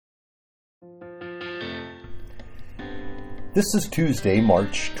This is Tuesday,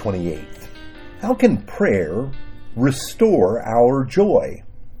 March 28th. How can prayer restore our joy?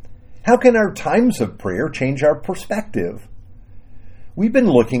 How can our times of prayer change our perspective? We've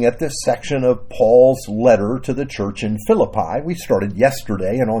been looking at this section of Paul's letter to the church in Philippi. We started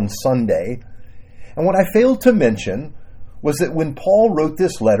yesterday and on Sunday. And what I failed to mention was that when Paul wrote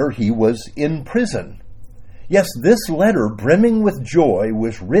this letter, he was in prison. Yes, this letter, brimming with joy,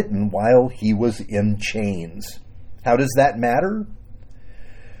 was written while he was in chains. How does that matter?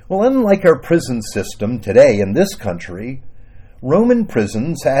 Well, unlike our prison system today in this country, Roman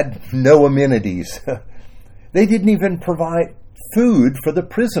prisons had no amenities. They didn't even provide food for the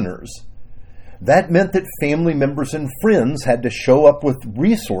prisoners. That meant that family members and friends had to show up with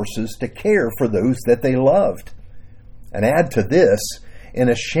resources to care for those that they loved. And add to this, in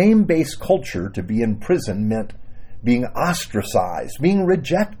a shame-based culture, to be in prison meant being ostracized, being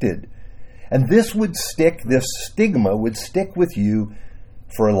rejected. And this stigma would stick with you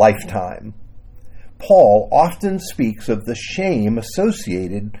for a lifetime. Paul often speaks of the shame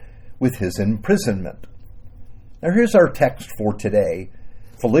associated with his imprisonment. Now here's our text for today,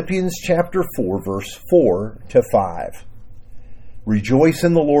 Philippians chapter 4, verse 4 to 5. Rejoice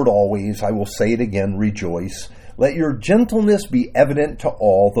in the Lord always. I will say it again, rejoice. Let your gentleness be evident to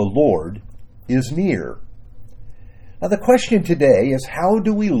all. The Lord is near. Now the question today is, how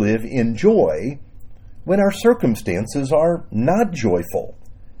do we live in joy when our circumstances are not joyful?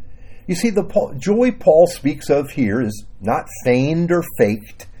 You see, the joy Paul speaks of here is not feigned or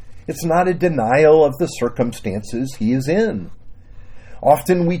faked. It's not a denial of the circumstances he is in.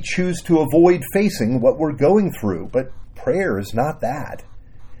 Often we choose to avoid facing what we're going through, but prayer is not that.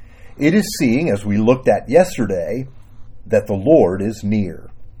 It is seeing, as we looked at yesterday, that the Lord is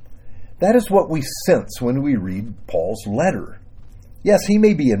near. That is what we sense when we read Paul's letter. Yes, he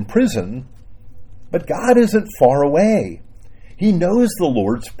may be in prison, but God isn't far away. He knows the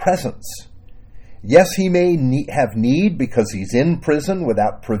Lord's presence. Yes, he may have need because he's in prison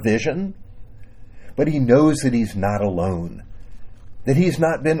without provision, but he knows that he's not alone, that he's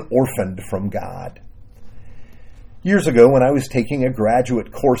not been orphaned from God. Years ago, when I was taking a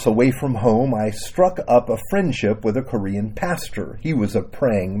graduate course away from home, I struck up a friendship with a Korean pastor. He was a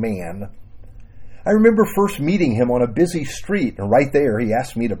praying man. I remember first meeting him on a busy street, and right there he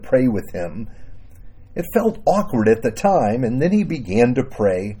asked me to pray with him. It felt awkward at the time, and then he began to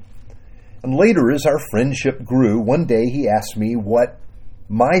pray. And later, as our friendship grew, one day he asked me what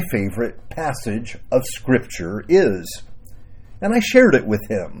my favorite passage of Scripture is, and I shared it with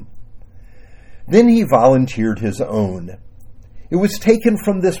him. Then he volunteered his own. It was taken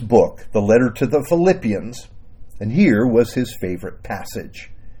from this book, the letter to the Philippians, and here was his favorite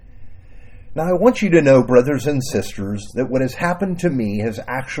passage. Now I want you to know, brothers and sisters, that what has happened to me has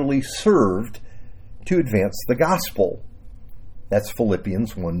actually served to advance the gospel. That's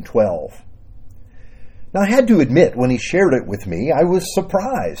Philippians 1:12. Now I had to admit, when he shared it with me, I was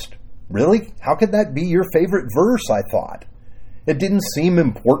surprised. Really? How could that be your favorite verse, I thought? It didn't seem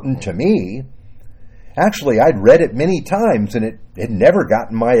important to me. Actually, I'd read it many times, and it had never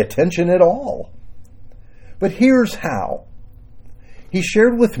gotten my attention at all. But here's how. He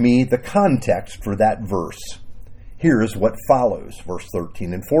shared with me the context for that verse. Here is what follows, verse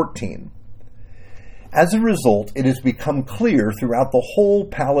 13 and 14. As a result, it has become clear throughout the whole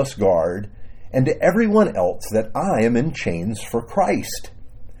palace guard and to everyone else that I am in chains for Christ.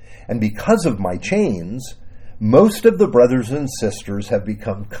 And because of my chains, most of the brothers and sisters have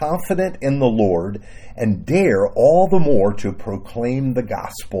become confident in the Lord and dare all the more to proclaim the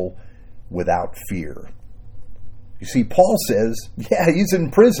gospel without fear. You see, Paul says, yeah, he's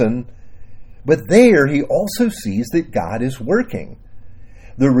in prison, but there he also sees that God is working.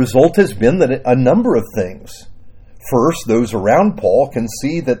 The result has been that a number of things. First, those around Paul can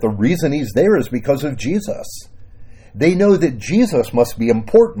see that the reason he's there is because of Jesus. They know that Jesus must be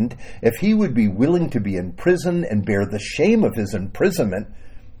important if he would be willing to be in prison and bear the shame of his imprisonment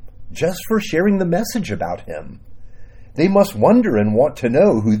just for sharing the message about him. They must wonder and want to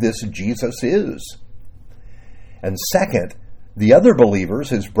know who this Jesus is. And second, the other believers,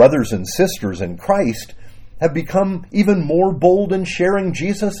 his brothers and sisters in Christ, have become even more bold in sharing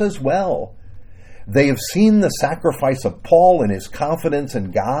Jesus as well. They have seen the sacrifice of Paul and his confidence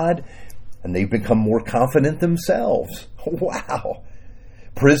in God, and they've become more confident themselves. Wow!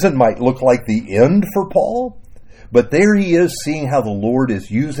 Prison might look like the end for Paul, but there he is seeing how the Lord is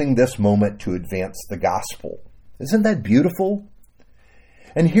using this moment to advance the gospel. Isn't that beautiful?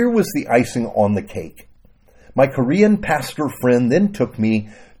 And here was the icing on the cake. My Korean pastor friend then took me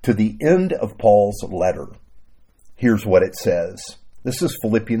to the end of Paul's letter. Here's what it says. This is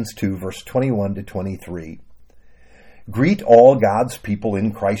Philippians 2, verse 21 to 23. Greet all God's people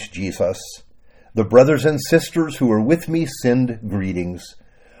in Christ Jesus. The brothers and sisters who are with me send greetings.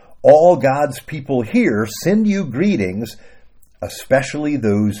 All God's people here send you greetings, especially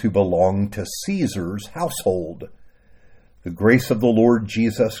those who belong to Caesar's household. The grace of the Lord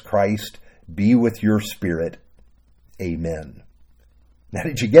Jesus Christ be with your spirit. Amen. Now,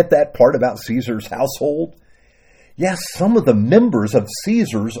 did you get that part about Caesar's household? Yes, some of the members of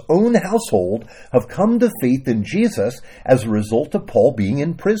Caesar's own household have come to faith in Jesus as a result of Paul being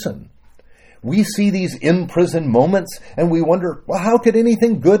in prison. We see these in-prison moments and we wonder, well, how could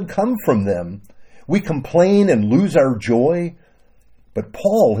anything good come from them? We complain and lose our joy. But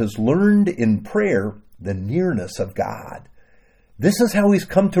Paul has learned in prayer the nearness of God. This is how he's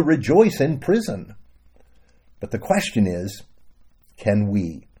come to rejoice in prison. But the question is, can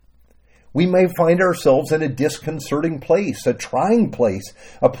we? We may find ourselves in a disconcerting place, a trying place,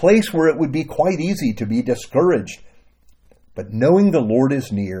 a place where it would be quite easy to be discouraged. But knowing the Lord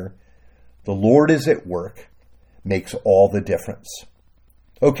is near, the Lord is at work, makes all the difference.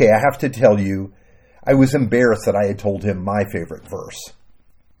 Okay, I have to tell you, I was embarrassed that I had told him my favorite verse.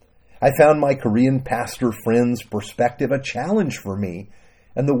 I found my Korean pastor friend's perspective a challenge for me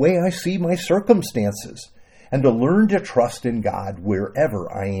and the way I see my circumstances, and to learn to trust in God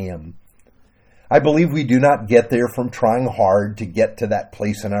wherever I am. I believe we do not get there from trying hard to get to that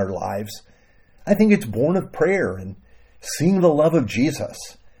place in our lives. I think it's born of prayer and seeing the love of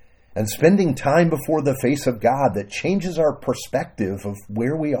Jesus and spending time before the face of God that changes our perspective of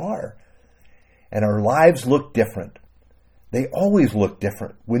where we are. And our lives look different. They always look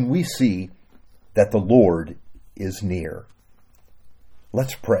different when we see that the Lord is near.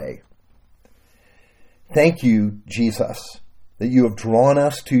 Let's pray. Thank you, Jesus, that you have drawn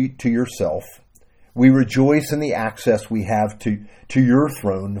us to yourself. We rejoice in the access we have to your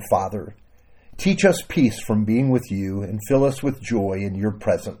throne, Father. Teach us peace from being with you and fill us with joy in your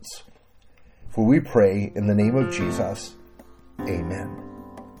presence. For we pray in the name of Jesus. Amen.